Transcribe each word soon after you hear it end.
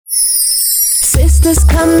Sisters,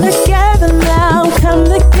 come together now, come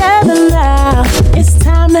together now. It's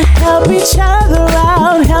time to help each other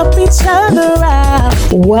out, help each other out.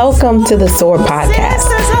 Welcome to the SOAR podcast.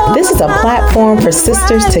 This is a platform for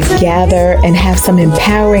sisters to gather and have some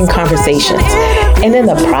empowering conversations. And in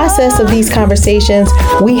the process of these conversations,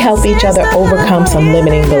 we help each other overcome some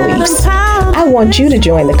limiting beliefs. I want you to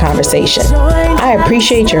join the conversation. I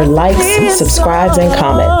appreciate your likes, subscribes, and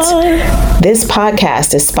comments. This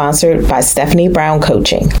podcast is sponsored by Stephanie Brown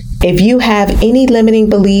Coaching. If you have any limiting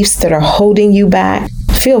beliefs that are holding you back,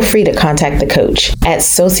 feel free to contact the coach at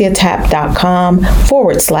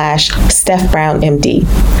sociotap.com/Steph Brown MD.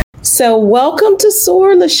 So welcome to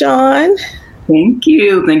SOAR, LaShawn. Thank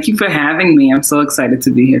you. Thank you for having me. I'm so excited to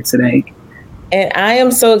be here today. And I am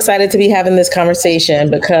so excited to be having this conversation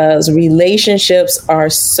because relationships are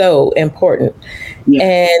so important. Yeah.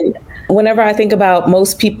 And whenever I think about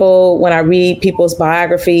most people, when I read people's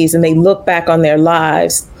biographies and they look back on their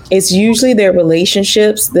lives, it's usually their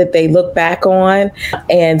relationships that they look back on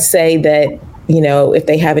and say that, you know, if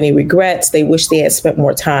they have any regrets, they wish they had spent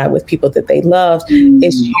more time with people that they loved. Mm-hmm.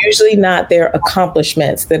 It's usually not their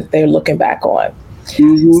accomplishments that they're looking back on.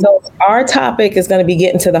 Mm-hmm. So our topic is going to be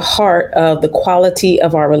getting to the heart of the quality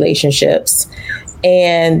of our relationships,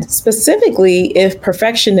 and specifically if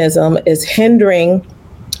perfectionism is hindering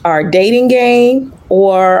our dating game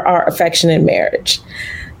or our affection in marriage.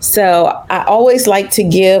 So I always like to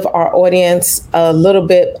give our audience a little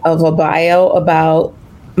bit of a bio about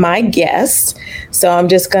my guest. So I'm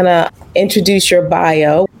just going to introduce your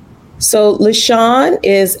bio. So LaShawn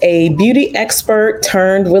is a beauty expert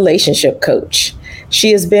turned relationship coach.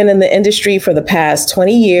 She has been in the industry for the past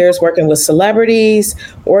 20 years, working with celebrities,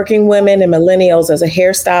 working women and millennials as a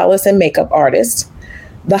hairstylist and makeup artist.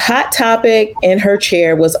 The hot topic in her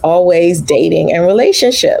chair was always dating and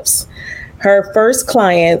relationships. Her first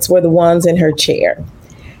clients were the ones in her chair.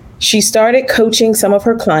 She started coaching some of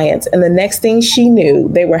her clients, and the next thing she knew,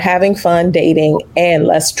 they were having fun dating and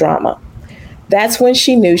less drama. That's when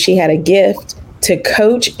she knew she had a gift to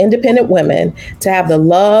coach independent women to have the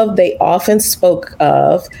love they often spoke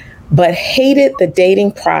of, but hated the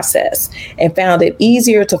dating process and found it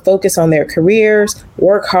easier to focus on their careers,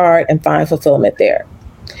 work hard, and find fulfillment there.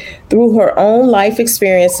 Through her own life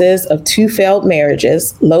experiences of 2 failed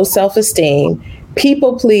marriages, low self-esteem,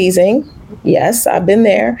 people-pleasing, yes, I've been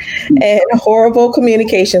there, and horrible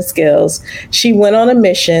communication skills, she went on a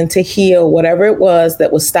mission to heal whatever it was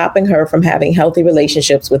that was stopping her from having healthy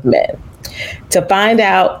relationships with men. To find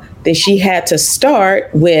out that she had to start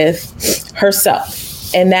with herself.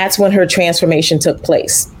 And that's when her transformation took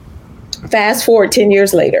place. Fast forward 10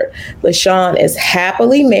 years later, LaShawn is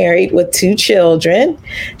happily married with 2 children.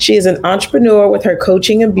 She is an entrepreneur with her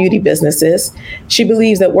coaching and beauty businesses. She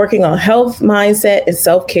believes that working on health, mindset, and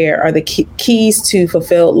self-care are the keys to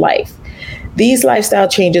fulfilled life. These lifestyle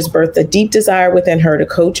changes birthed a deep desire within her to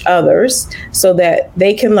coach others so that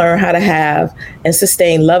they can learn how to have and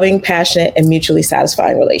sustain loving, passionate, and mutually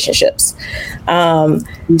satisfying relationships.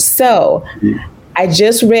 So I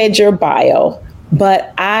just read your bio,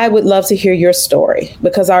 but I would love to hear your story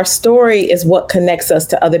because our story is what connects us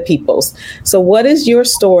to other people's. So what is your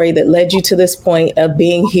story that led you to this point of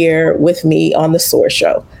being here with me on the SOAR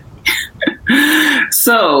Show?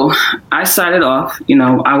 So I started off,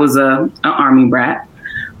 I was an Army brat.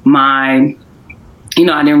 I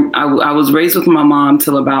was raised with my mom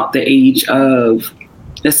till about the age of,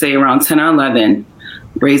 let's say around 10 or 11,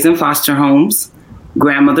 raised in foster homes.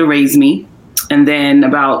 Grandmother raised me. And then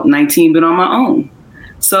about 19, been on my own.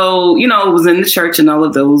 So, it was in the church and all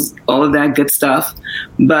of that good stuff.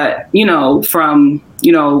 But, from,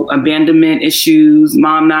 abandonment issues,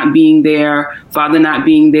 mom not being there, father not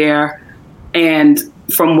being there. And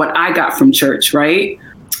from what I got from church, right,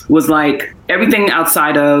 was like everything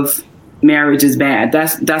outside of marriage is bad.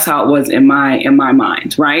 That's how it was in my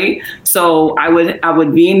mind. Right. So I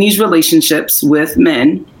would be in these relationships with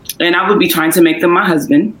men and I would be trying to make them my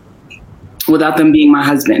husband without them being my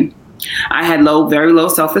husband. I had very low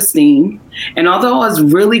self-esteem. And although I was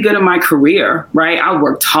really good in my career, right, I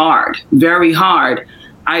worked hard, very hard.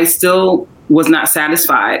 I still was not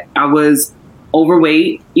satisfied. I was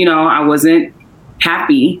overweight. I wasn't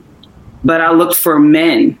happy, but I looked for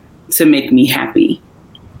men to make me happy.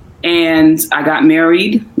 And I got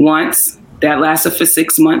married once. That lasted for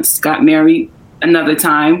 6 months. Got married another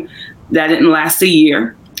time. That didn't last a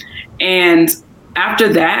year. And after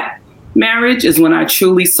that marriage is when I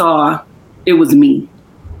truly saw it was me.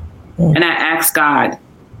 And I asked God,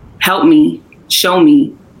 help me, show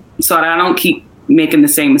me, so that I don't keep making the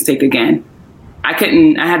same mistake again. I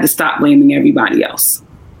had to stop blaming everybody else.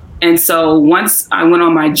 And so once I went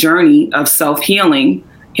on my journey of self-healing,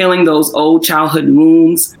 healing those old childhood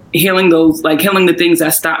wounds, healing the things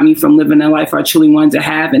that stopped me from living the life I truly wanted to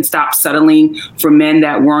have, and stop settling for men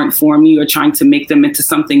that weren't for me or trying to make them into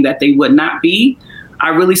something that they would not be, I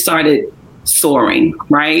really started soaring,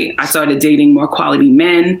 right? I started dating more quality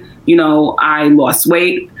men. I lost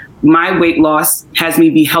weight. My weight loss has me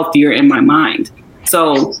be healthier in my mind.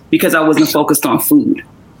 So because I wasn't focused on food.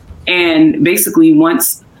 And basically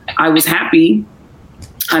once I was happy,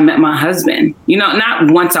 I met my husband.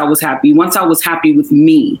 Not once I was happy with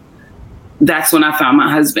me. That's when I found my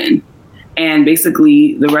husband. And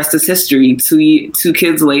basically the rest is history. Two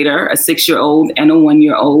kids later, a 6-year-old and a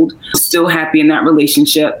 1-year-old, still happy in that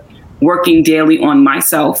relationship, working daily on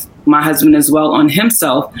myself, my husband as well on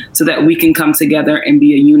himself, so that we can come together and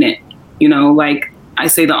be a unit. Like I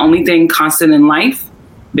say, the only thing constant in life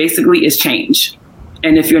basically is change.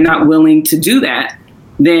 And if you're not willing to do that,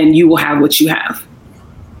 then you will have what you have.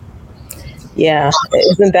 Yeah,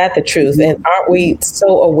 isn't that the truth? And aren't we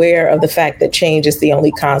so aware of the fact that change is the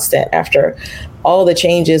only constant after all the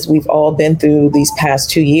changes we've all been through these past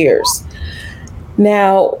 2 years?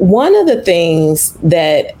 Now, one of the things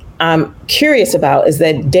that I'm curious about is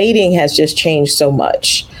that dating has just changed so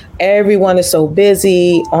much. Everyone is so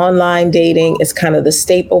busy. Online dating is kind of the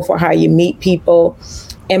staple for how you meet people.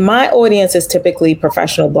 And my audience is typically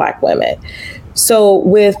professional Black women. So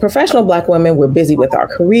with professional Black women, we're busy with our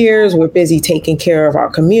careers, we're busy taking care of our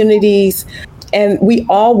communities, and we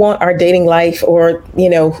all want our dating life, or,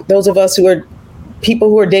 those of us who are people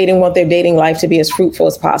who are dating want their dating life to be as fruitful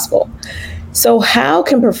as possible. So how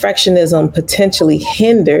can perfectionism potentially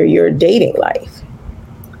hinder your dating life?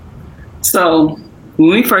 So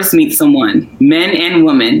when we first meet someone, men and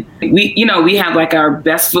women, we have like our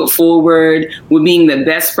best foot forward. We're being the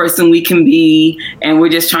best person we can be. And we're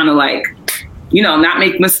just trying to not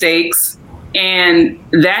make mistakes. And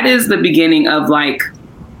that is the beginning of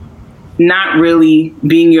not really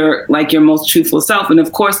being your most truthful self. And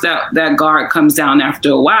of course that guard comes down after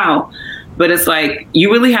a while, but it's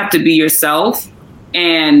you really have to be yourself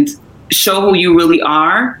and show who you really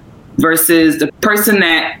are versus the person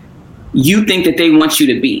that you think that they want you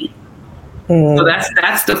to be. So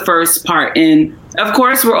that's the first part. And of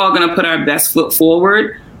course we're all going to put our best foot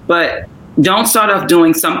forward, but don't start off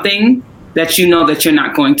doing something that you know that you're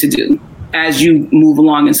not going to do as you move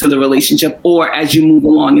along into the relationship or as you move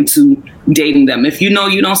along into dating them. If you know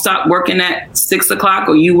you don't stop working at 6 o'clock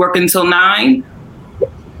or you work until 9,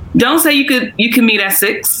 don't say you can meet at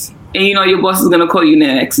 6 and your boss is going to call you the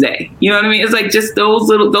next day. You know what I mean? It's just those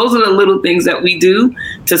are the little things that we do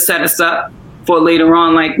to set us up for later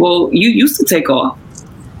on. Well, you used to take off.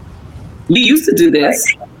 You used to do this.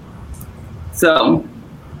 So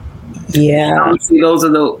yeah, those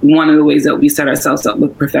are one of the ways that we set ourselves up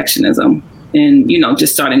with perfectionism and,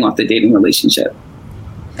 just starting off the dating relationship.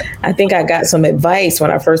 I think I got some advice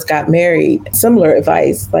when I first got married, similar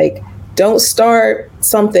advice, don't start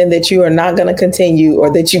something that you are not going to continue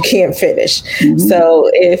or that you can't finish. Mm-hmm. So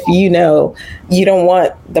if you don't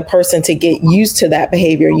want the person to get used to that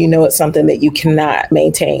behavior, it's something that you cannot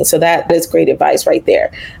maintain. So that is great advice right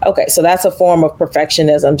there. Okay, so that's a form of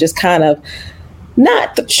perfectionism, just kind of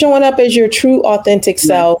not showing up as your true, authentic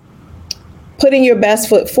self, putting your best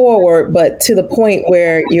foot forward, but to the point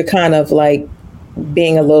where you're kind of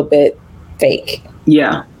being a little bit fake.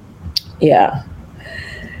 Yeah. Yeah.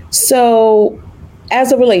 So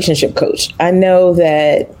as a relationship coach, I know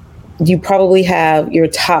that you probably have your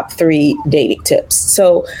top 3 dating tips.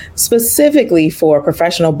 So specifically for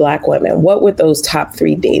professional Black women, what would those top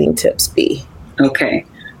 3 dating tips be? Okay.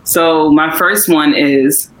 So my first one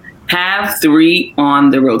is have 3 on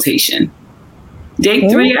the rotation.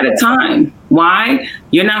 Date 3 at a time. Why?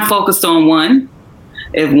 You're not focused on one.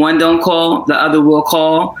 If one don't call, the other will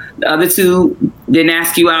call. The other 2 didn't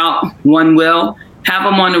ask you out, one will. Have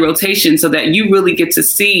them on the rotation so that you really get to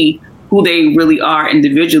see who they really are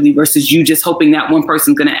individually versus you just hoping that one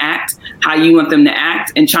person's going to act how you want them to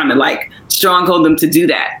act and trying to stronghold them to do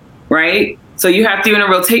that, right? So you have 3 in a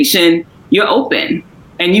rotation, you're open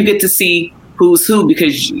and you get to see who's who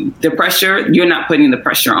because the pressure, you're not putting the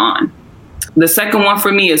pressure on. The second one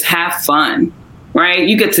for me is have fun, right?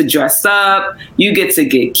 You get to dress up, you get to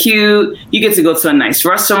get cute, you get to go to a nice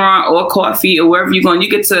restaurant or coffee or wherever you're going, you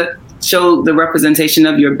get to show the representation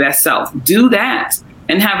of your best self. Do that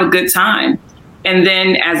and have a good time. And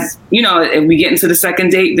then as, if we get into the second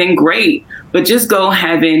date, then great. But just go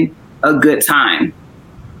having a good time.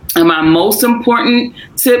 And my most important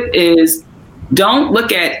tip is don't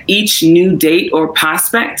look at each new date or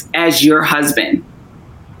prospect as your husband.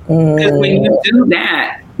 Because when you do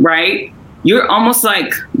that, right, you're almost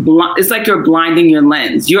like, it's like you're blinding your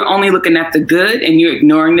lens. You're only looking at the good and you're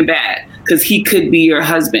ignoring the bad because he could be your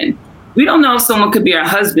husband. We don't know if someone could be our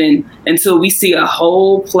husband until we see a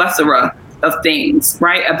whole plethora of things,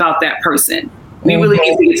 right, about that person. We really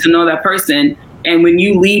need to get to know that person. And when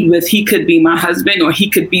you lead with, he could be my husband or he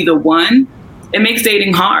could be the one, it makes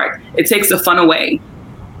dating hard. It takes the fun away.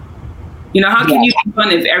 You know, how can you have fun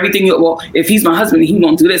if if he's my husband, he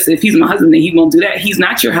won't do this. If he's my husband, then he won't do that. He's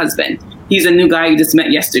not your husband. He's a new guy you just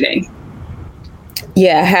met yesterday.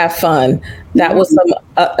 Yeah, have fun. That was some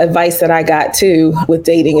advice that I got too with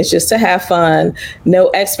dating, is just to have fun. No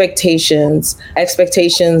expectations.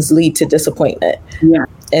 Expectations lead to disappointment. Yeah.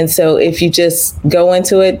 And so if you just go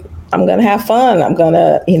into it, I'm going to have fun. I'm going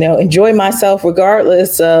to, enjoy myself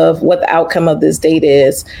regardless of what the outcome of this date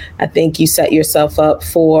is. I think you set yourself up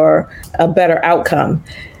for a better outcome.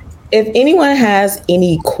 If anyone has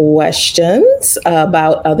any questions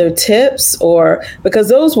about other tips, because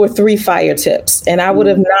those were 3 fire tips, and I would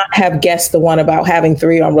have not have guessed the one about having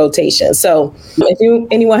 3 on rotation. So if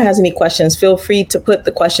anyone has any questions, feel free to put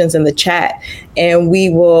the questions in the chat, and we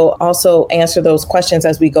will also answer those questions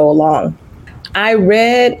as we go along. I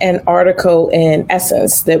read an article in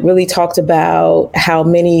Essence that really talked about how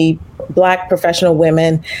many Black professional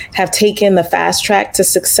women have taken the fast track to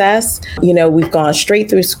success. We've gone straight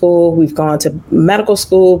through school. We've gone to medical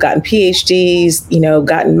school, gotten PhDs,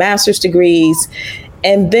 gotten master's degrees.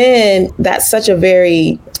 And then that's such a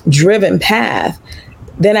very driven path.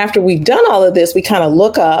 Then after we've done all of this, we kind of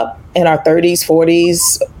look up in our 30s,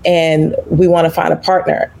 40s, and we want to find a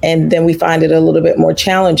partner. And then we find it a little bit more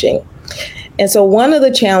challenging. And so one of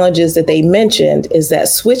the challenges that they mentioned is that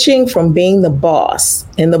switching from being the boss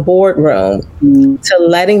in the boardroom to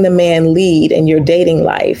letting the man lead in your dating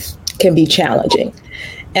life can be challenging.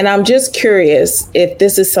 And I'm just curious if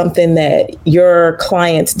this is something that your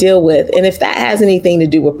clients deal with, and if that has anything to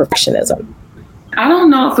do with perfectionism. I don't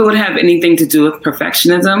know if it would have anything to do with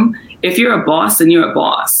perfectionism. If you're a boss, then you're a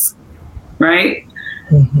boss, right?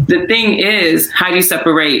 Mm-hmm. The thing is, how do you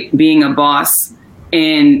separate being a boss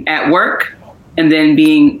at work and then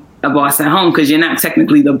being a boss at home? Because you're not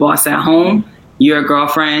technically the boss at home. You're a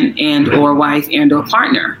girlfriend and or wife and or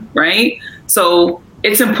partner, right? So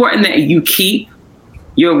it's important that you keep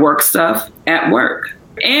your work stuff at work.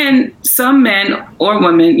 And some men or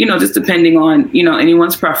women, just depending on,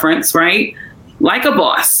 anyone's preference, right? Like a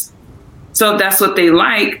boss. So if that's what they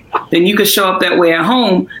like, then you could show up that way at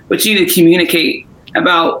home, but you need to communicate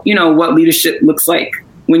about, what leadership looks like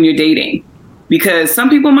when you're dating. Because some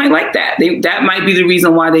people might like that. That might be the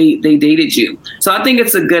reason why they dated you. So I think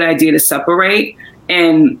it's a good idea to separate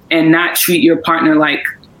and not treat your partner like,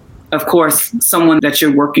 of course, someone that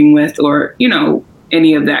you're working with or,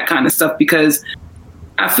 any of that kind of stuff. Because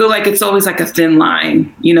I feel like it's always like a thin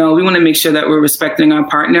line. We want to make sure that we're respecting our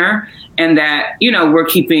partner and that, we're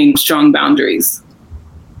keeping strong boundaries.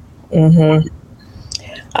 Mm-hmm.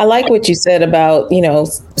 I like what you said about,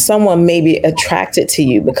 someone may be attracted to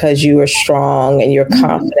you because you are strong and you're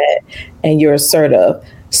confident and you're assertive.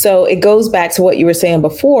 So it goes back to what you were saying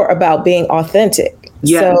before about being authentic.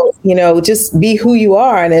 Yes. So, just be who you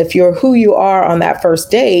are. And if you're who you are on that first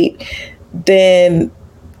date, and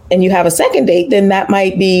you have a second date, then that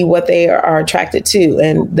might be what they are attracted to.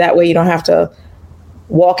 And that way you don't have to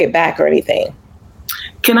walk it back or anything.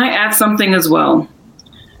 Can I add something as well?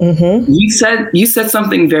 Mm-hmm. You said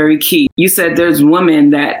something very key. You said there's women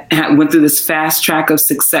that went through this fast track of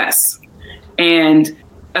success, and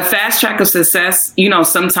a fast track of success.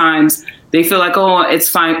 Sometimes they feel like, oh, it's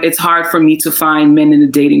fine. It's hard for me to find men in the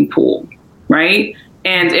dating pool, right?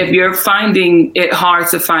 And if you're finding it hard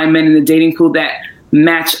to find men in the dating pool that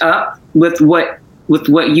match up with what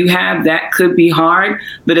you have, that could be hard.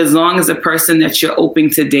 But as long as the person that you're open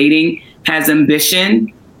to dating has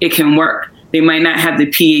ambition, it can work. They might not have the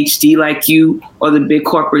PhD like you or the big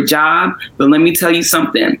corporate job, but let me tell you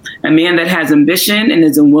something. A man that has ambition and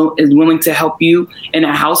is willing to help you in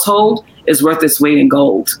a household is worth its weight in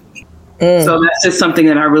gold. So that's just something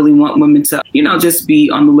that I really want women to, just be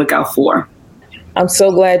on the lookout for. I'm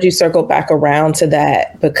so glad you circled back around to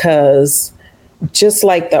that, because just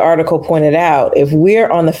like the article pointed out, if we're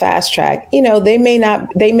on the fast track, they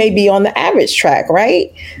may be on the average track,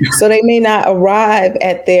 right? So they may not arrive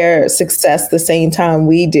at their success the same time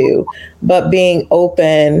we do, but being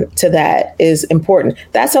open to that is important.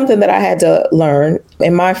 That's something that I had to learn.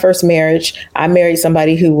 In my first marriage, I married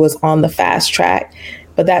somebody who was on the fast track,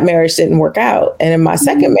 but that marriage didn't work out. And in my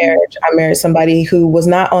second marriage, I married somebody who was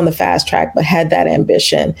not on the fast track, but had that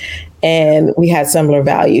ambition. And we had similar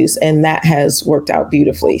values, and that has worked out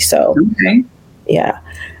beautifully. So, okay. Yeah.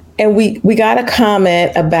 And we got a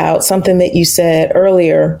comment about something that you said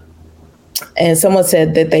earlier. And someone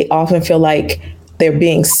said that they often feel like they're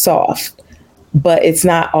being soft, but it's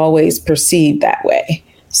not always perceived that way.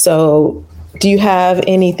 So do you have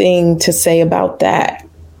anything to say about that?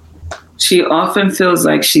 She often feels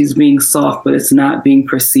like she's being soft, but it's not being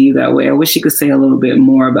perceived that way. I wish she could say a little bit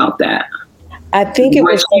more about that. I think it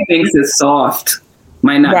what was she thinks is soft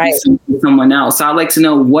might not right. be to someone else. So I'd like to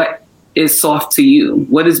know, what is soft to you?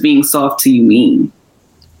 What does being soft to you mean?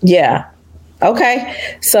 Yeah. Okay.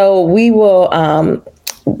 So we will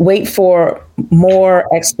wait for more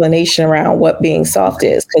explanation around what being soft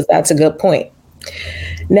is, because that's a good point.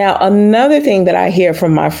 Now, another thing that I hear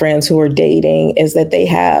from my friends who are dating is that they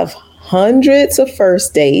have hundreds of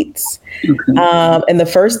first dates. Okay. And the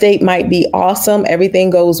first date might be awesome. Everything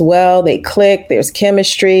goes well. They click. There's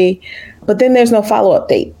chemistry. But then there's no follow-up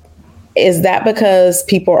date. Is that because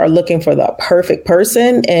people are looking for the perfect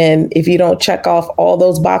person? And if you don't check off all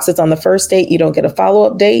those boxes on the first date, you don't get a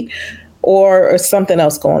follow-up date? Or is something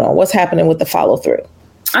else going on? What's happening with the follow-through?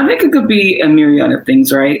 I think it could be a myriad of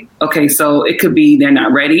things, right? Okay, so it could be they're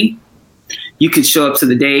not ready. You could show up to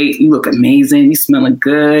the date, you look amazing, you smelling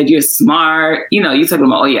good, you're smart, you're talking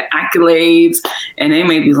about all your accolades, and they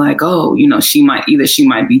may be like, oh, she might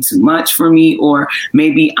be too much for me, or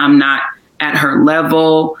maybe I'm not at her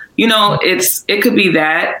level. It could be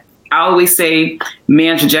that. I always say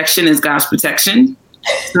man's rejection is God's protection.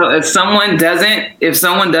 So if someone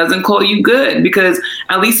doesn't call you, good, because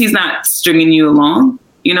at least he's not stringing you along,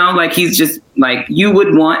 like he's just like, you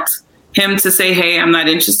would want him to say, hey, I'm not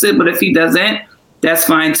interested. But if he doesn't, that's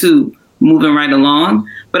fine too, moving right along.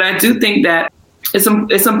 But I do think that it's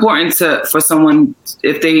important for someone,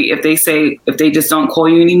 if they just don't call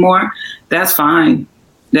you anymore, that's fine.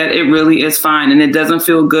 That it really is fine. And it doesn't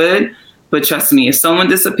feel good. But trust me, if someone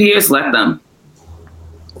disappears, let them.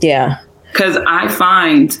 Yeah. Because I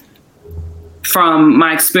find from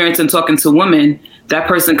my experience in talking to women, that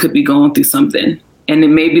person could be going through something. And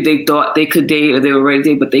then maybe they thought they could date or they were ready to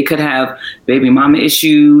date, but they could have baby mama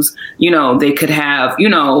issues. They could have,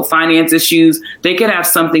 finance issues. They could have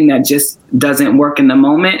something that just doesn't work in the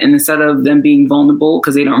moment. And instead of them being vulnerable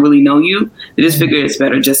because they don't really know you, they just figure it's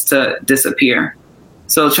better just to disappear.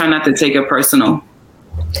 So try not to take it personal.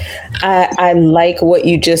 I like what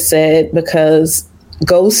you just said, because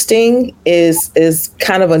ghosting is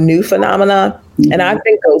kind of a new phenomenon. Mm-hmm. And I've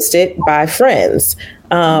been ghosted by friends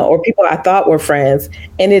or people I thought were friends,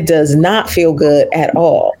 and it does not feel good at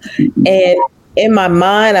all. Mm-hmm. And in my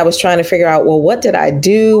mind, I was trying to figure out, well, what did I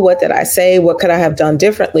do? What did I say? What could I have done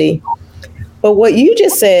differently? But what you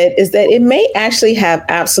just said is that it may actually have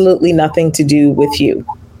absolutely nothing to do with you.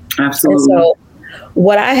 Absolutely. And so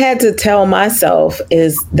what I had to tell myself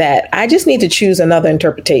is that I just need to choose another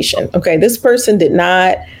interpretation. Okay, this person did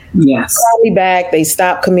not call me back. They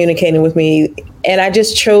stopped communicating with me. And I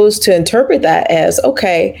just chose to interpret that as,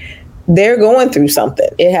 okay, they're going through something.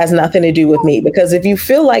 It has nothing to do with me. Because if you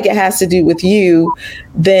feel like it has to do with you,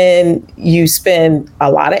 then you spend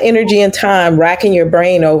a lot of energy and time racking your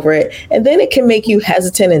brain over it. And then it can make you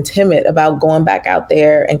hesitant and timid about going back out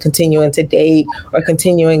there and continuing to date or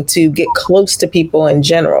continuing to get close to people in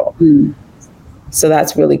general. Mm. So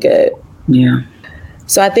that's really good. Yeah.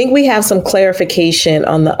 So I think we have some clarification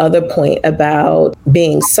on the other point about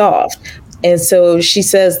being soft. And so she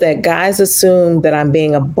says that guys assume that I'm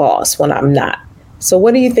being a boss when I'm not. So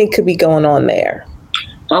what do you think could be going on there?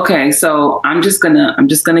 Okay, so I'm just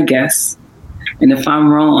gonna guess. And if I'm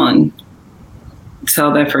wrong,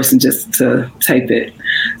 tell that person just to type it.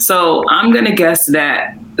 So I'm gonna guess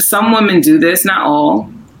that some women do this, not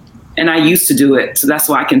all. And I used to do it, so that's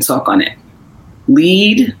why I can talk on it.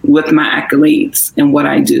 Lead with my accolades and what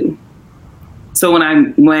I do. So when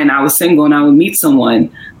I was single and I would meet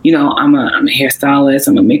someone, I'm a hairstylist,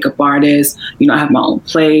 I'm a makeup artist, I have my own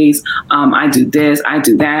plays, I do this, I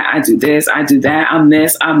do that, I do this, I do that, I'm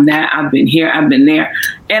this, I'm that, I've been here, I've been there.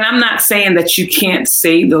 And I'm not saying that you can't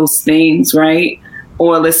say those things, right?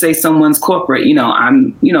 Or let's say someone's corporate,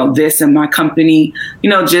 I'm, this in my company,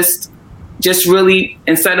 just really,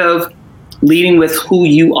 instead of leading with who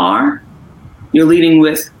you are, you're leading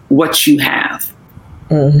with what you have.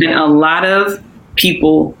 Mm-hmm. And a lot of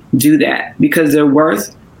people do that because their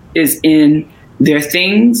worth is in their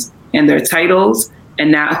things and their titles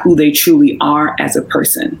and not who they truly are as a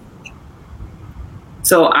person.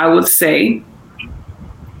 So I would say,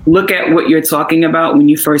 look at what you're talking about when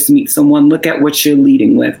you first meet someone. Look at what you're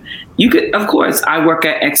leading with. You could, of course, I work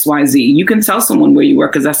at XYZ. You can tell someone where you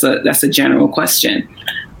work because that's a general question.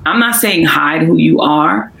 I'm not saying hide who you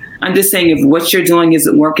are. I'm just saying if what you're doing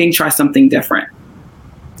isn't working, try something different.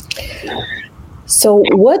 So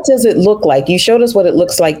what does it look like? You showed us what it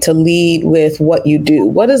looks like to lead with what you do.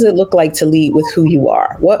 What does it look like to lead with who you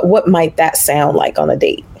are? What might that sound like on a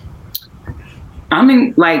date? I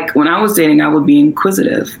mean, like when I was dating, I would be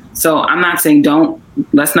inquisitive. So I'm not saying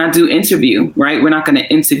let's not do interview, right? We're not going to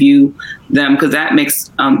interview them because that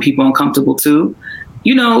makes people uncomfortable too.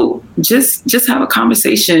 You know, just have a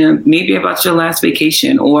conversation maybe about your last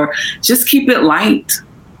vacation, or just keep it light,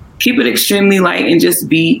 keep it extremely light, and just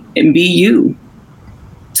be you.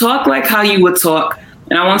 Talk like how you would talk.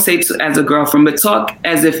 And I won't say as a girlfriend, but talk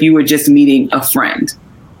as if you were just meeting a friend.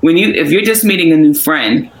 If you're just meeting a new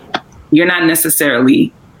friend, you're not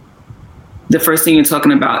necessarily, the first thing you're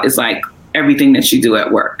talking about is like everything that you do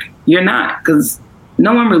at work. You're not, because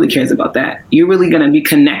no one really cares about that. You're really going to be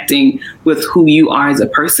connecting with who you are as a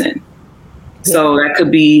person. Yeah. So that could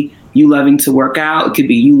be you loving to work out. It could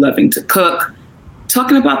be you loving to cook.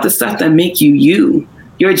 Talking about the stuff that make you you.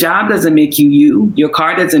 Your job doesn't make you you. Your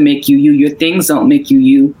car doesn't make you you. Your things don't make you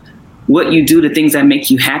you. What you do, the things that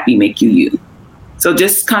make you happy, make you you. So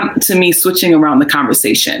just come to me switching around the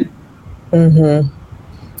conversation. Mm-hmm.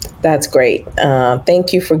 That's great.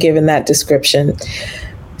 Thank you for giving that description.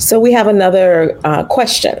 So we have another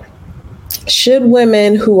question. Should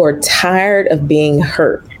women who are tired of being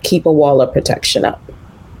hurt keep a wall of protection up?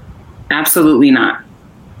 Absolutely not.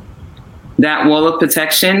 That wall of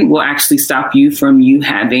protection will actually stop you from you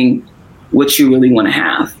having what you really want to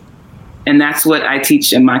have. And that's what I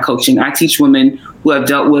teach in my coaching. I teach women who have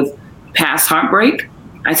dealt with past heartbreak.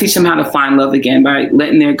 I teach them how to find love again by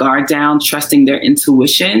letting their guard down, trusting their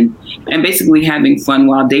intuition, and basically having fun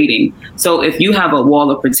while dating. So if you have a wall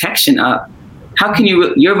of protection up, how can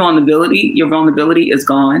your vulnerability is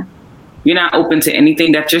gone. You're not open to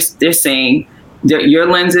anything that they're saying. Your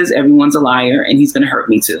lens is everyone's a liar and he's going to hurt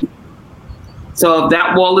me too. So if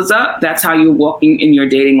that wall is up, that's how you're walking in your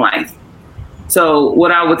dating life. So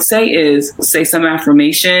what I would say is say some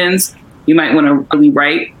affirmations. You might want to really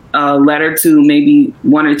write a letter to maybe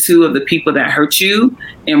one or two of the people that hurt you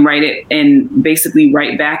and write it and basically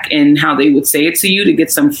write back in how they would say it to you to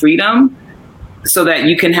get some freedom so that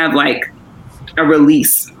you can have like a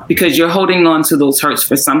release, because you're holding on to those hurts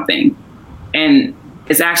for something and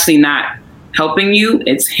it's actually not helping you.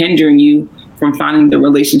 It's hindering you from finding the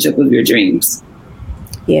relationship of your dreams.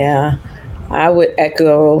 Yeah, I would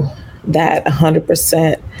echo that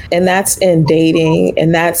 100%. And that's in dating,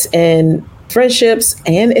 and that's in friendships,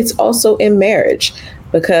 and it's also in marriage,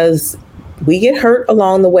 because we get hurt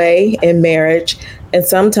along the way in marriage. And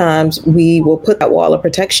sometimes we will put that wall of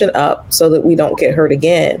protection up so that we don't get hurt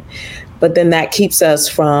again. But then that keeps us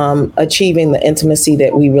from achieving the intimacy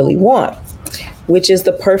that we really want, which is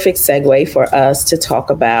the perfect segue for us to talk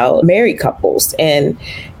about married couples. And,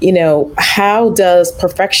 you know, how does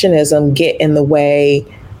perfectionism get in the way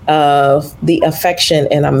of the affection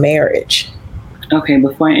in a marriage? Okay,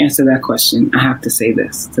 before I answer that question, I have to say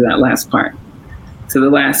this to that last part, to the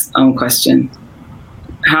last question.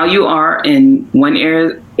 How you are in one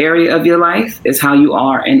area of your life is how you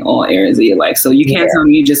are in all areas of your life. So you can't tell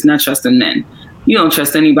me you're just not trusting men. You don't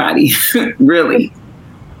trust anybody, really.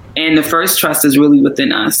 And the first trust is really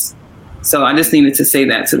within us. So I just needed to say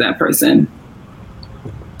that to that person.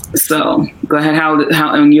 So go ahead.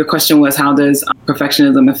 How and your question was, how does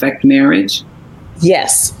perfectionism affect marriage?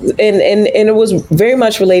 Yes. And it was very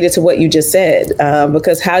much related to what you just said,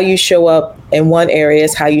 because how you show up in one area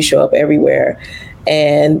is how you show up everywhere.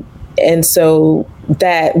 And so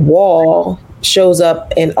that wall shows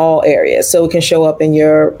up in all areas. So it can show up in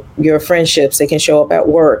your friendships. It can show up at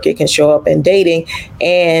work. It can show up in dating.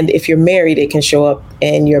 And if you're married, it can show up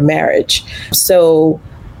in your marriage. So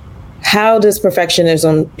how does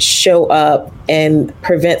perfectionism show up and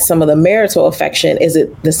prevent some of the marital affection? Is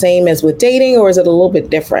it the same as with dating, or is it a little bit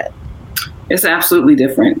different? It's absolutely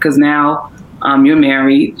different, because now you're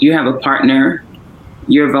married, you have a partner,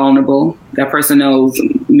 you're vulnerable. That person knows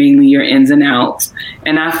mainly your ins and outs.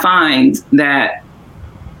 And I find that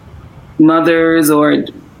mothers or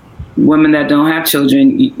women that don't have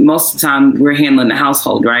children, most of the time we're handling the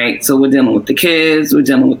household, right? So we're dealing with the kids, we're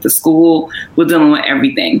dealing with the school, we're dealing with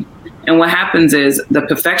everything. And what happens is the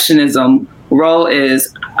perfectionism role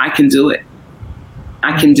is, I can do it.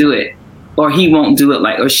 I can do it. Or he won't do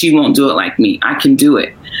it or she won't do it like me. I can do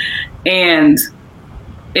it. And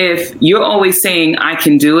if you're always saying I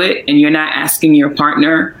can do it and you're not asking your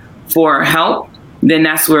partner for help, then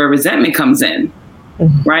that's where resentment comes in,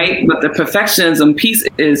 right? But the perfectionism piece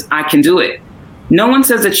is, I can do it. No one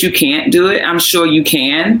says that you can't do it. I'm sure you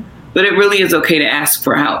can, but it really is okay to ask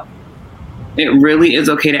for help. It really is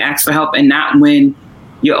okay to ask for help, and not when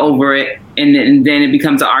you're over it and then it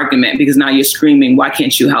becomes an argument, because now you're screaming, why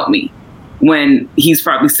can't you help me? when he's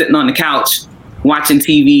probably sitting on the couch watching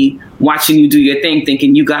TV, watching you do your thing,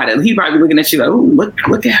 thinking you got it. He's probably looking at you like, oh,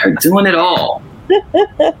 look at her doing it all.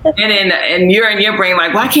 and you're in your brain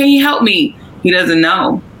like, why can't he help me? He doesn't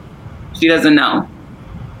know. She doesn't know.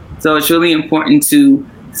 So it's really important to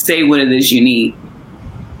say what it is you need.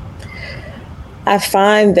 I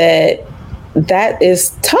find that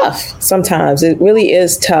is tough sometimes. It really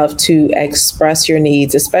is tough to express your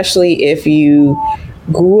needs, especially if you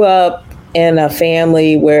grew up in a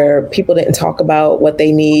family where people didn't talk about what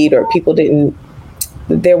they need, or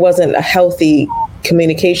there wasn't a healthy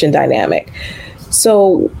communication dynamic.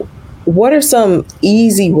 So what are some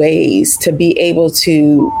easy ways to be able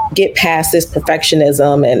to get past this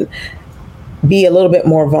perfectionism and be a little bit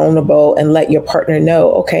more vulnerable and let your partner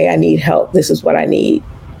know, okay, I need help. This is what I need.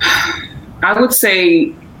 I would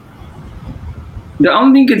say the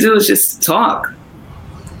only thing you can do is just talk.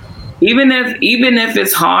 Even if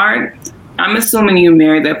it's hard, I'm assuming you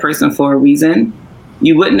married that person for a reason.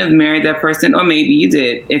 You wouldn't have married that person, or maybe you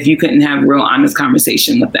did, if you couldn't have real honest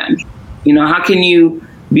conversation with them. You know, how can you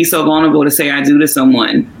be so vulnerable to say I do to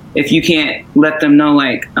someone if you can't let them know,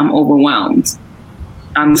 like, I'm overwhelmed,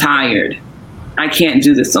 I'm tired, I can't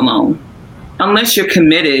do this alone? Unless you're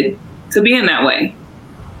committed to being that way.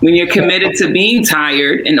 When you're committed to being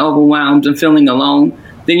tired and overwhelmed and feeling alone,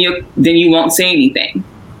 then you won't say anything.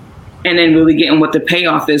 And then really getting what the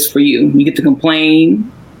payoff is for you. You get to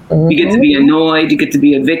complain, you get to be annoyed, you get to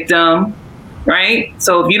be a victim, right?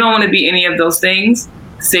 So if you don't want to be any of those things,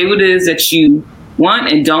 say what it is that you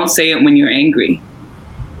want, and don't say it when you're angry.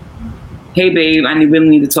 Hey, babe, I really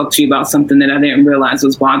need to talk to you about something that I didn't realize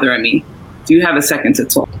was bothering me. Do you have a second to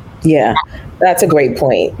talk? Yeah, that's a great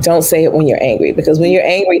point. Don't say it when you're angry, because when you're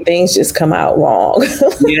angry, things just come out wrong.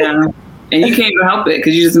 Yeah, and you can't even help it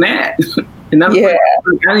because you're just mad. And I'm like,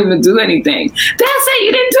 I didn't even do anything. Dad said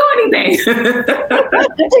you didn't do anything.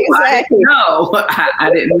 Exactly. No,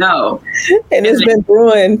 I didn't know. And it's been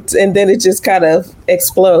brewing, and then it just kind of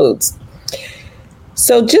explodes.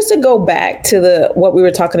 So just to go back to what we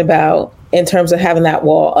were talking about in terms of having that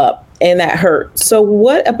wall up and that hurt. So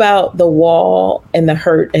what about the wall and the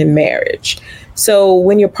hurt in marriage? So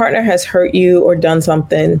when your partner has hurt you or done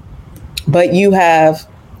something, but you have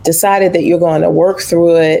decided that you're going to work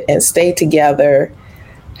through it and stay together,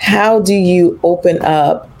 how do you open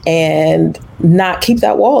up and not keep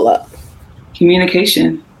that wall up?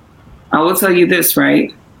 Communication. I will tell you this,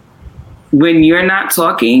 right? When you're not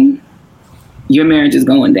talking, your marriage is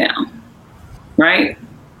going down, right?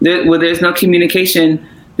 Where there's no communication,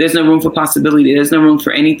 there's no room for possibility. There's no room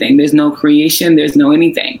for anything. There's no creation. There's no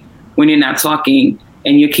anything when you're not talking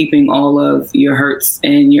and you're keeping all of your hurts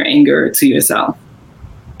and your anger to yourself.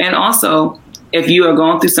 And also, if you are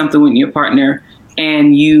going through something with your partner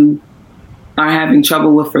and you are having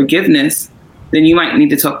trouble with forgiveness, then you might need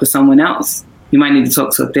to talk to someone else. You might need to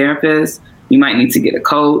talk to a therapist. You might need to get a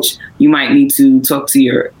coach. You might need to talk to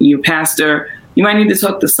your pastor. You might need to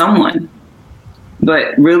talk to someone.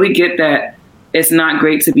 But really get that it's not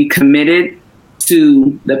great to be committed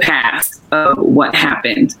to the past of what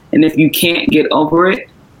happened. And if you can't get over it,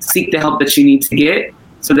 seek the help that you need to get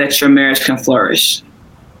so that your marriage can flourish.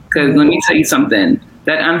 Because let me tell you something,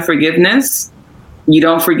 that unforgiveness, you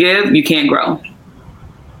don't forgive, you can't grow.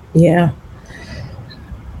 Yeah.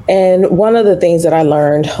 And one of the things that I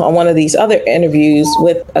learned on one of these other interviews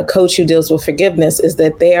with a coach who deals with forgiveness is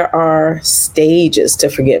that there are stages to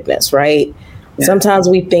forgiveness, right? Yeah. Sometimes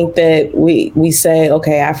we think that we say,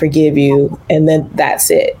 okay, I forgive you, and then that's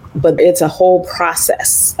it. But it's a whole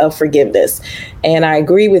process of forgiveness. And I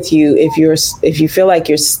agree with you. If you feel like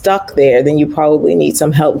you're stuck there, then you probably need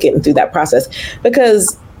some help getting through that process,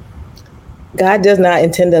 because God does not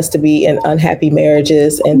intend us to be in unhappy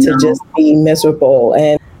marriages and to just be miserable.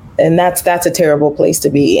 And that's a terrible place to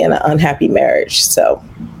be, in an unhappy marriage. So,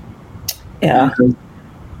 yeah.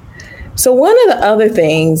 So one of the other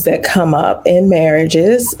things that come up in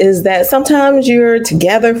marriages is that sometimes you're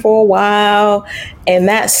together for a while and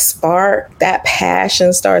that spark, that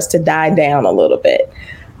passion starts to die down a little bit.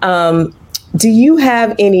 Do you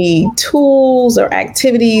have any tools or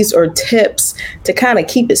activities or tips to kind of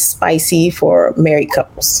keep it spicy for married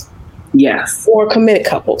couples? Yes. Or committed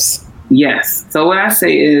couples? Yes. So what I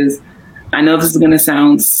say is, I know this is going to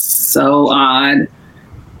sound so odd.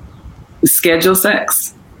 Schedule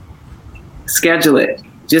sex. Schedule it.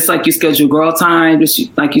 Just like you schedule girl time,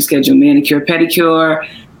 just like you schedule manicure, pedicure,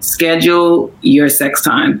 schedule your sex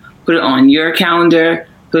time. Put it on your calendar,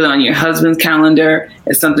 put it on your husband's calendar.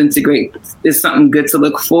 It's something good to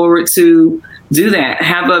look forward to. Do that.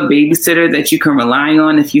 Have a babysitter that you can rely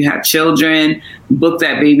on if you have children. Book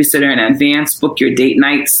that babysitter in advance. Book your date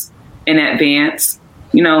nights in advance.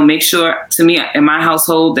 You know, make sure, to me, in my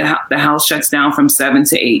household, the house shuts down from 7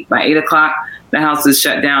 to 8. By 8 o'clock, the house is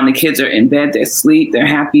shut down. The kids are in bed, they're asleep, they're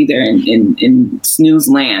happy, they're in snooze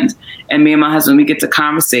land. And me and my husband, we get to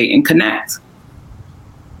conversate and connect.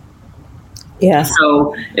 Yeah.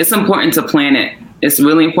 So it's important to plan it. It's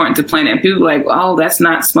really important to plan it. And people are like, oh, that's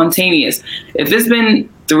not spontaneous. If it's been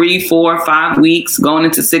 3, 4, 5 weeks going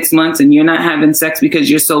into 6 months and you're not having sex because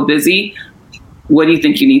you're so busy, what do you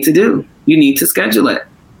think you need to do? You need to schedule it.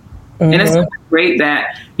 Mm-hmm. And it's great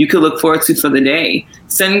that you could look forward to for the day.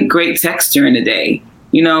 Send great texts during the day.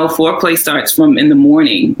 You know, foreplay starts from in the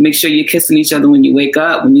morning. Make sure you're kissing each other when you wake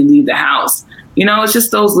up, when you leave the house. You know, it's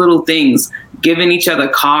just those little things. Giving each other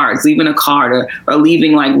cards, leaving a card, or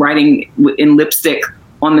leaving, like, writing in lipstick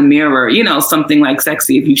on the mirror, you know, something like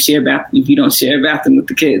sexy if you don't share a bathroom with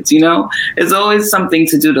the kids, you know. It's always something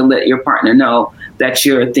to do to let your partner know that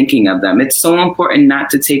you're thinking of them. It's so important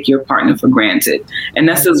not to take your partner for granted. And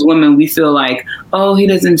that's as women, we feel like, oh, he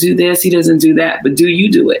doesn't do this, he doesn't do that. But do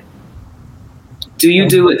you do it? Do you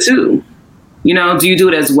do it too? You know, do you do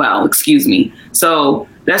it as well? Excuse me. So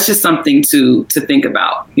that's just something to think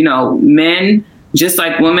about. You know, men, just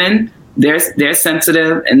like women, they're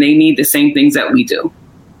sensitive and they need the same things that we do.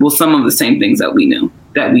 Well, some of the same things that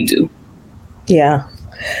we do. Yeah.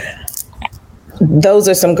 Those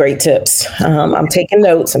are some great tips. I'm taking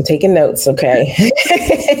notes. Okay.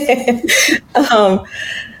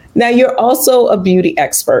 Now, you're also a beauty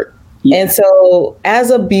expert. Yeah. And so as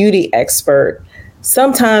a beauty expert,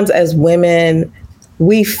 sometimes as women,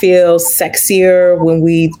 we feel sexier when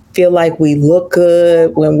we feel like we look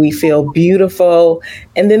good, when we feel beautiful.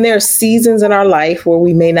 And then there are seasons in our life where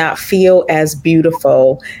we may not feel as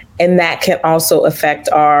beautiful. And that can also affect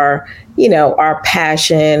our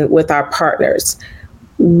passion with our partners.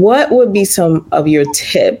 What would be some of your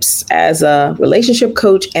tips as a relationship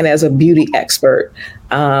coach and as a beauty expert,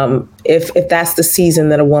 if that's the season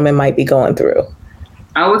that a woman might be going through?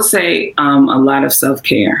 I would say a lot of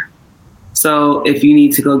self-care. So if you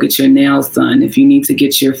need to go get your nails done, if you need to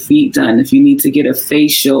get your feet done, if you need to get a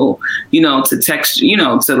facial,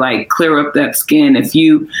 to like clear up that skin,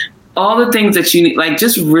 all the things that you need, like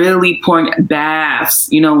just really pouring baths,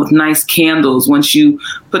 with nice candles. Once you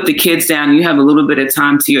put the kids down, you have a little bit of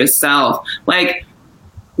time to yourself. Like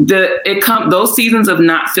those seasons of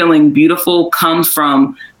not feeling beautiful comes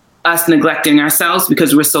from us neglecting ourselves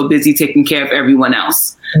because we're so busy taking care of everyone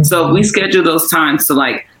else. Mm-hmm. So if we schedule those times to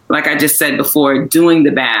like I just said before, doing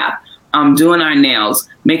the bath, doing our nails,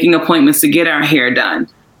 making appointments to get our hair done,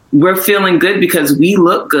 we're feeling good because we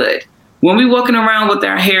look good. When we're walking around with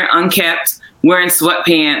our hair unkept, wearing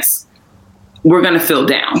sweatpants, we're going to feel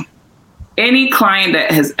down. Any client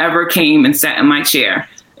that has ever came and sat in my chair,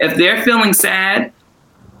 if they're feeling sad,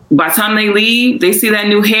 by the time they leave, they see that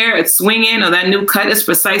new hair, it's swinging, or that new cut is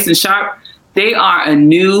precise and sharp, they are a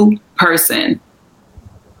new person.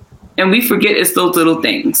 And we forget it's those little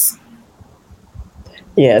things.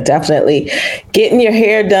 Yeah, definitely. Getting your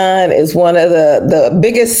hair done is one of the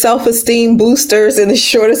biggest self-esteem boosters in the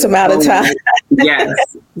shortest amount of time. Yes,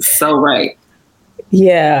 so right.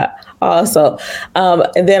 Yeah, awesome.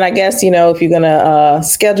 And then I guess, if you're going to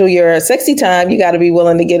schedule your sexy time, you got to be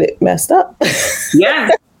willing to get it messed up.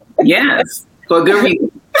 Yes, for good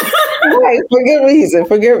reason. Right,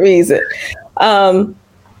 for good reason.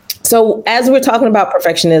 So as we're talking about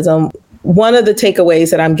perfectionism, one of the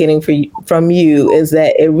takeaways that I'm getting from you is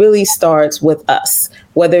that it really starts with us,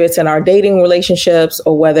 whether it's in our dating relationships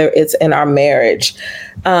or whether it's in our marriage.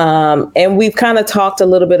 And we've kind of talked a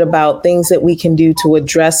little bit about things that we can do to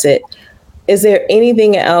address it. Is there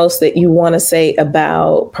anything else that you want to say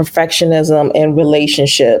about perfectionism in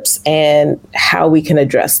relationships and how we can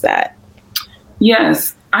address that?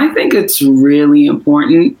 Yes, I think it's really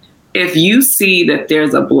important. If you see that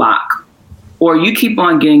there's a block or you keep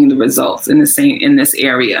on getting the results in this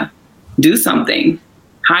area, do something.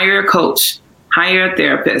 Hire a coach, hire a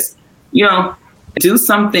therapist, do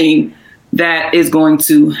something that is going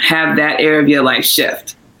to have that area of your life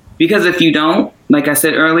shift. Because if you don't, like I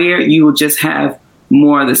said earlier, you will just have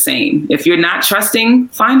more of the same. If you're not trusting,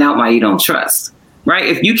 find out why you don't trust, right?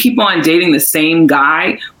 If you keep on dating the same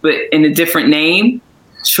guy, but in a different name,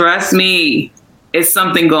 trust me, it's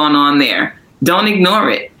something going on there. Don't ignore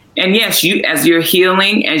it. And yes, as you're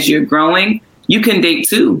healing, as you're growing, you can date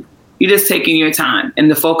too. You're just taking your time.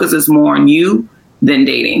 And the focus is more on you than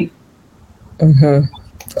dating. Mm-hmm.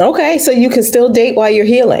 Okay, so you can still date while you're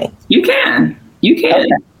healing. You can. Okay.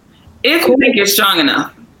 If you think you're strong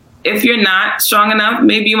enough. If you're not strong enough,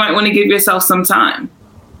 maybe you might want to give yourself some time.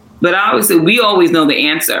 But we always know the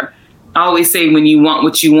answer. I always say when you want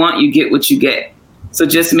what you want, you get what you get. So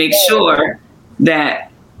just make sure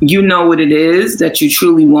that you know what it is that you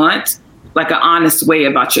truly want, like an honest way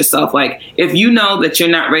about yourself. Like if you know that you're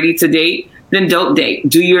not ready to date, then don't date.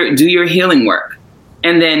 Do your healing work.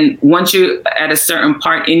 And then once you're at a certain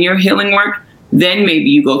part in your healing work, then maybe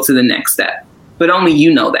you go to the next step. But only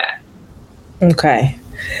you know that. Okay.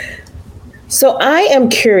 So I am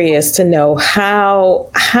curious to know how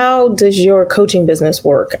does your coaching business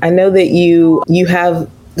work? I know that you're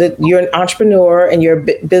an entrepreneur and your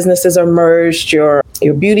businesses are merged, your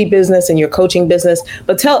beauty business and your coaching business.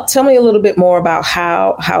 But tell me a little bit more about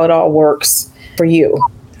how it all works for you.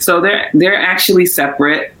 So they're actually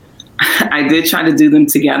separate. I did try to do them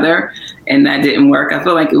together and that didn't work. I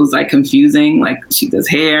feel like it was like confusing. Like she does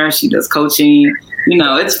hair, she does coaching.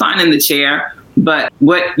 It's fine in the chair. But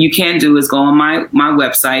what you can do is go on my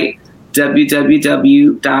website,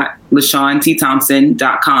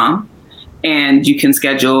 www.LaShawnTThompson.com, and you can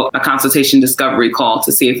schedule a consultation discovery call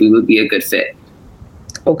to see if we would be a good fit.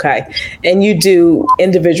 Okay. And you do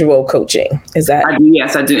individual coaching, is that?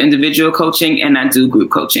 Yes, I do individual coaching and I do group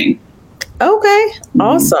coaching. Okay.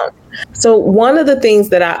 Awesome. So one of the things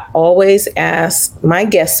that I always ask my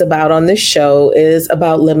guests about on this show is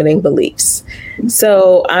about limiting beliefs.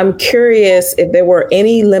 So I'm curious if there were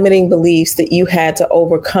any limiting beliefs that you had to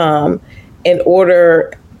overcome in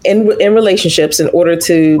relationships in order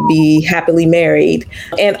to be happily married,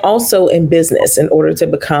 and also in business in order to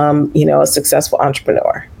become, a successful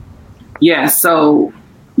entrepreneur. Yeah. So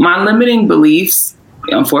my limiting beliefs,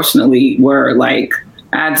 unfortunately, were like,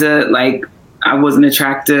 I wasn't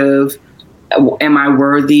attractive. Am I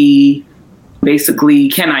worthy? Basically,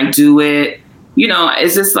 can I do it?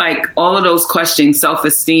 It's just like all of those questions,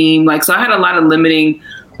 self-esteem. So I had a lot of limiting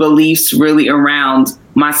beliefs really around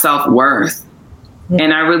my self-worth.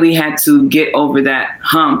 And I really had to get over that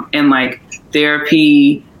hump, and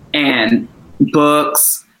therapy and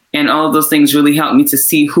books and all of those things really helped me to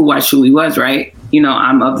see who I truly was, right?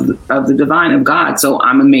 I'm of the divine, of God. So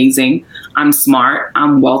I'm amazing. I'm smart.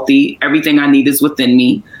 I'm wealthy. Everything I need is within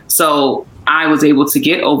me. So I was able to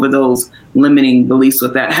get over those limiting beliefs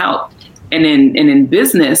with that help. And in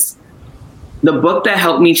business, the book that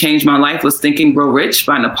helped me change my life was Think and Grow Rich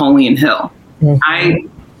by Napoleon Hill. Mm-hmm. I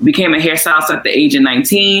became a hairstylist at the age of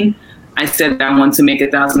 19. I said I wanted to make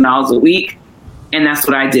 $1,000 a week. And that's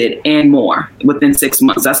what I did, and more within 6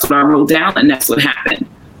 months. That's what I wrote down, and that's what happened.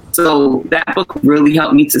 So that book really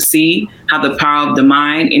helped me to see how the power of the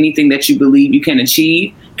mind, anything that you believe you can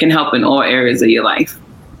achieve, can help in all areas of your life.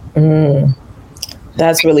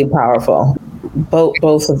 That's really powerful.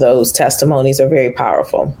 Both of those testimonies are very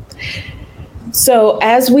powerful. So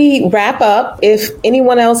as we wrap up, if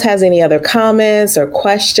anyone else has any other comments or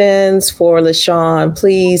questions for LaShawn,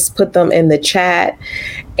 please put them in the chat.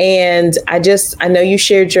 And I know you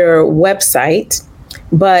shared your website,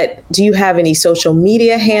 but do you have any social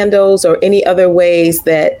media handles or any other ways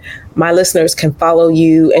that my listeners can follow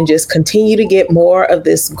you and just continue to get more of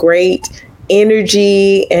this great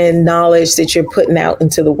energy and knowledge that you're putting out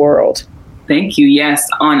into the world? Thank you. Yes.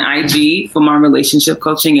 On IG for my relationship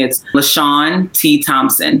coaching, it's LaShawn T.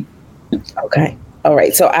 Thompson. Okay. All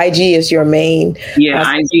right. So IG is your main.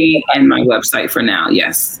 Yeah, IG and my website for now.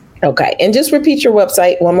 Yes. Okay. And just repeat your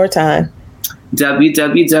website one more time.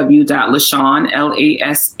 www.LaShawn,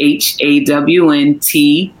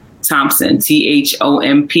 LaShawn, Thompson,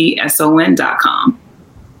 THOMPSON.com.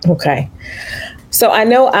 Okay. So I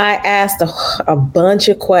know I asked a bunch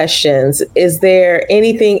of questions. Is there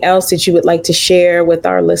anything else that you would like to share with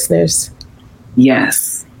our listeners?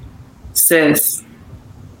 Yes. Sis,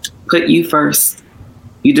 put you first.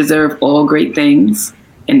 You deserve all great things,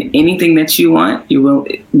 and anything that you want,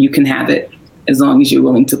 you can have it as long as you're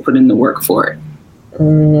willing to put in the work for it.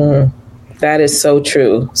 That is so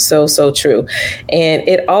true. So true. And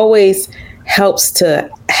it always helps to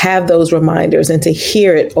have those reminders and to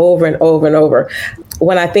hear it over and over and over.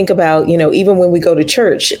 When I think about, even when we go to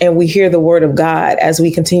church and we hear the word of God, as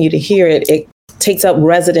we continue to hear it, it takes up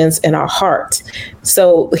residence in our heart.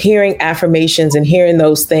 So hearing affirmations and hearing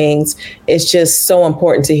those things is just so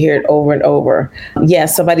important to hear it over and over.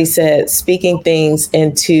 Yes, somebody said speaking things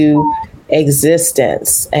into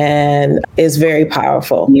existence and is very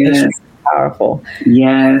powerful. Yes. It's powerful.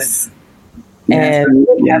 Yes. And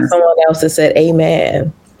we have someone else that said,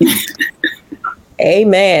 amen.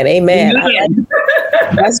 Amen. Amen.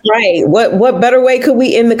 That's right. What better way could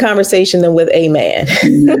we end the conversation than with amen?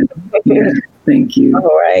 Yeah. Thank you.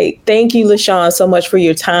 All right. Thank you, LaShawn, so much for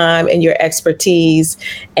your time and your expertise.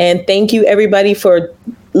 And thank you, everybody, for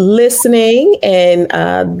listening.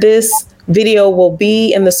 And this video will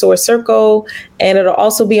be in the Soar Circle, and it'll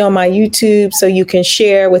also be on my YouTube, so you can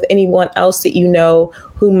share with anyone else that you know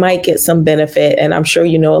who might get some benefit. And I'm sure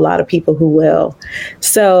you know a lot of people who will.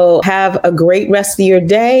 So have a great rest of your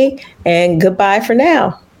day, and goodbye for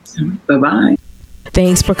now. Bye-bye.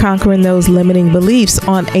 Thanks for conquering those limiting beliefs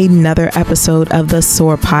on another episode of the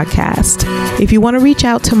SOAR podcast. If you want to reach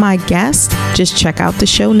out to my guest, just check out the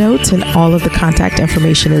show notes and all of the contact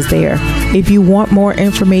information is there. If you want more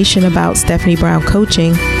information about Stephanie Brown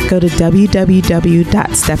Coaching, go to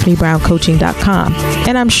www.stephaniebrowncoaching.com.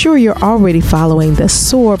 And I'm sure you're already following the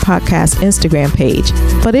SOAR podcast Instagram page.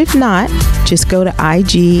 But if not, just go to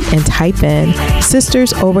IG and type in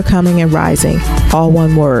Sisters Overcoming and Rising, all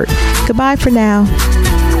one word. Goodbye for now.